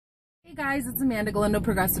Hey guys, it's Amanda, Glendale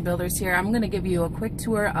Progressive Builders here. I'm going to give you a quick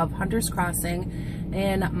tour of Hunter's Crossing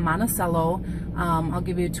in Monticello. I'll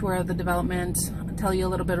give you a tour of the development, tell you a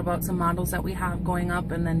little bit about some models that we have going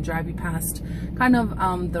up, and then drive you past kind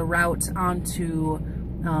of the route onto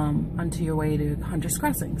your way to Hunter's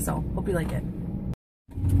Crossing. So hope you like it.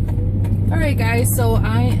 Alright guys, so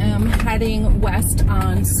I am heading west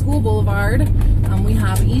on School Boulevard. We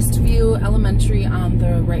have Eastview Elementary on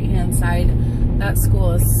the right hand side. That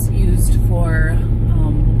school is used for,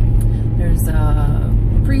 there's a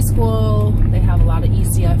preschool, they have a lot of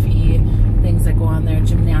ECFE things that go on there,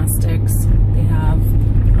 gymnastics, they have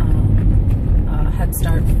a Head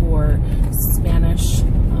Start for Spanish,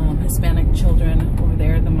 Hispanic children over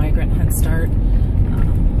there, the Migrant Head Start.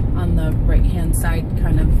 On the right hand side,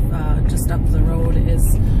 kind of just up the road,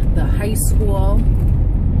 is the high school,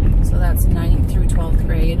 so that's 9th through 12th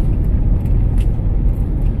grade.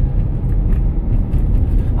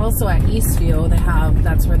 Also at Eastview,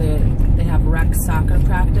 that's where they have rec soccer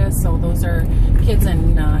practice. So those are kids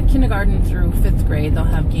in kindergarten through 5th grade. They'll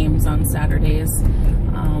have games on Saturdays.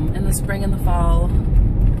 In the spring and the fall,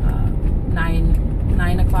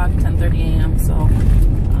 9 o'clock, 10:30 a.m. So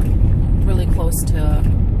really close to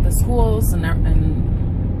the schools and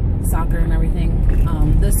soccer and everything.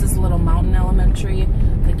 This is Little Mountain Elementary.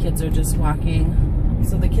 The kids are just walking.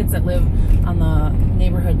 So the kids that live on the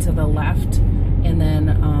neighborhood to the left, and then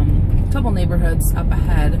a couple neighborhoods up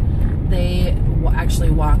ahead, they actually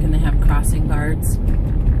walk and they have crossing guards.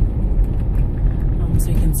 So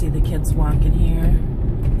you can see the kids walking here.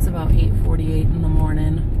 It's about 8:48 in the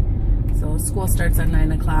morning. So school starts at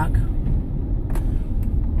 9 o'clock.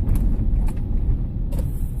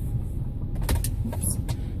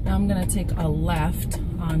 Now I'm going to take a left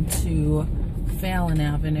onto Fallon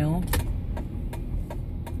Avenue.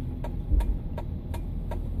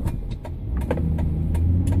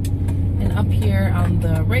 Up here on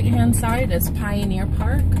the right hand side is Pioneer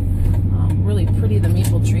Park. Really pretty. The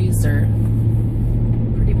maple trees are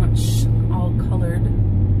pretty much all colored.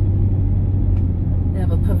 They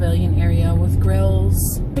have a pavilion area with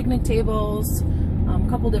grills, picnic tables, a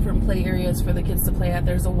couple different play areas for the kids to play at.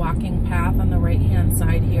 There's a walking path on the right hand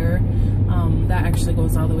side here that actually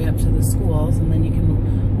goes all the way up to the schools, and then you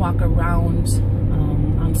can walk around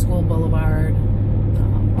on School Boulevard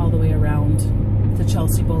all the way around to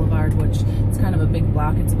Chelsea Boulevard, which is kind of a big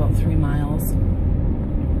block. It's about 3 miles.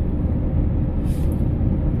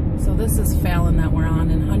 So this is Fallon that we're on,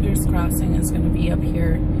 and Hunter's Crossing is going to be up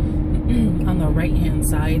here on the right hand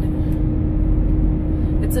side.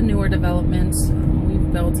 It's a newer development.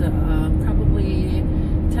 We've built probably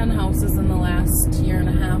 10 houses in the last year and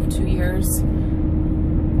a half, 2 years.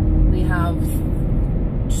 We have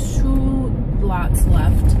 2 lots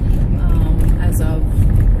left as of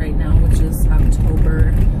right now, which is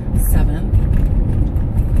October 7th,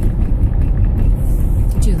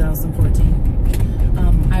 2014.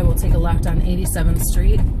 I will take a left on 87th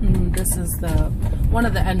Street. This is one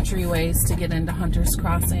of the entryways to get into Hunter's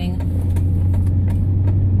Crossing.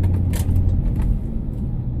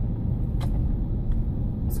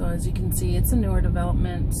 So as you can see, it's a newer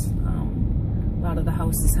development. A lot of the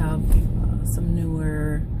houses have some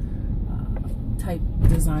newer type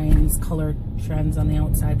designs, color trends on the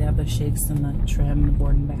outside. They have the shakes and the trim, the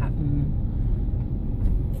board and batten.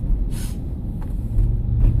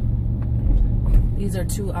 These are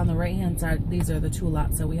 2 on the right hand side. These are the 2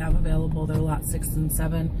 lots that we have available. They're lot 6 and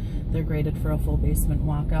 7. They're graded for a full basement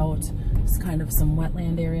walkout. It's kind of some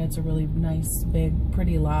wetland area. It's a really nice, big,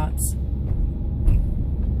 pretty lots.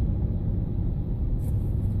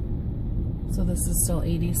 So this is still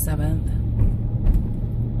 87th.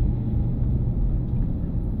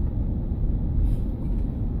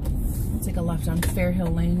 Take a left on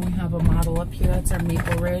Fairhill Lane. We have a model up here. That's our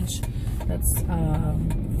Maple Ridge. That's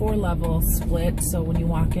 4-level split. So when you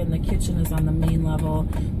walk in, the kitchen is on the main level.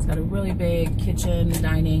 It's got a really big kitchen,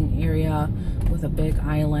 dining area with a big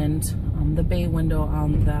island. The bay window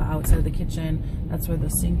on the outside of the kitchen, that's where the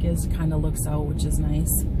sink is, kind of looks out, which is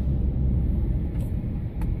nice.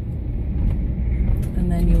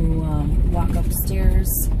 And then you walk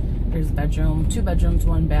upstairs. There's a bedroom, 2 bedrooms,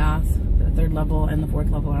 1 bath. The 3rd level and the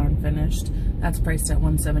 4th level are unfinished. That's priced at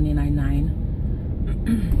 $179,900.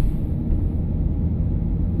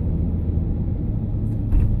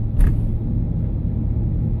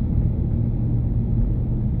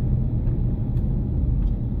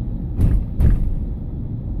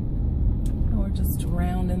 We're just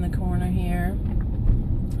around in the corner here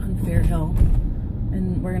on Fairhill,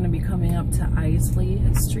 and we're going to be coming up to Isley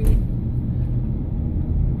Street.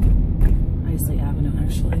 Isley Avenue,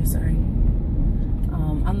 actually, sorry.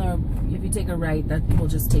 if you take a right, that will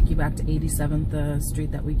just take you back to 87th, the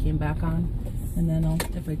street that we came back on. And then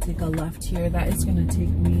if I take a left here, that is going to take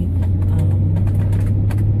me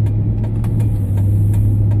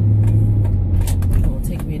it will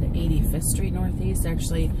take me to 85th Street Northeast.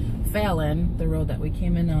 Actually, Fallon, the road that we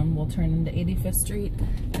came in on, will turn into 85th Street.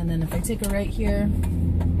 And then if I take a right here,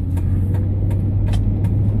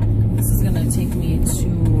 this is going to take me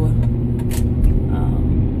to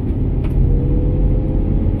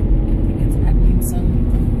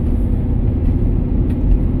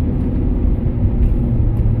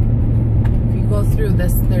through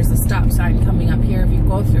this, there's a stop sign coming up here. If you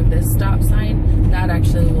go through this stop sign, that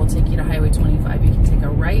actually will take you to Highway 25. You can take a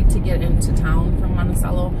right to get into town from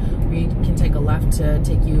Monticello, or you can take a left to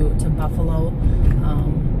take you to Buffalo.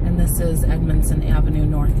 And this is Edmondson Avenue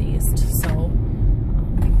Northeast. So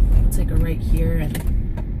I'll take a right here, and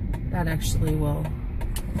that actually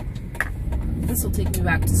this will take me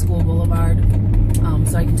back to School Boulevard.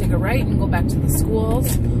 So I can take a right and go back to the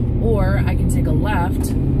schools, or I can take a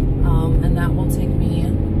left, and that will take me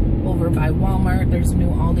over by Walmart. There's new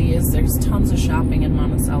Aldi's. There's tons of shopping in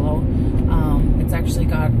Monticello. It's actually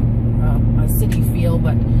got a city feel,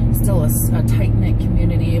 but still a tight-knit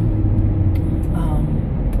community.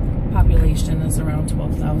 Population is around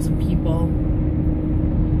 12,000 people.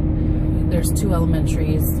 There's 2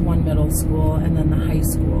 elementaries, 1 middle school, and then the high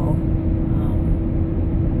school.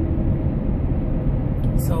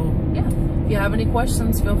 So yeah, if you have any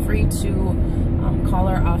questions, feel free to call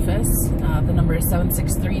our office. The number is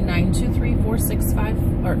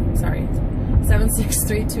 763-923-465, or sorry,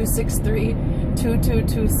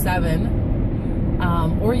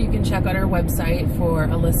 763-263-2227. Or you can check out our website for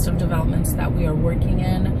a list of developments that we are working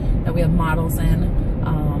in, that we have models in.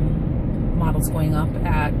 Models going up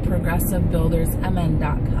at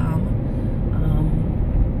progressivebuildersmn.com.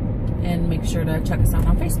 And make sure to check us out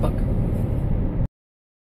on Facebook.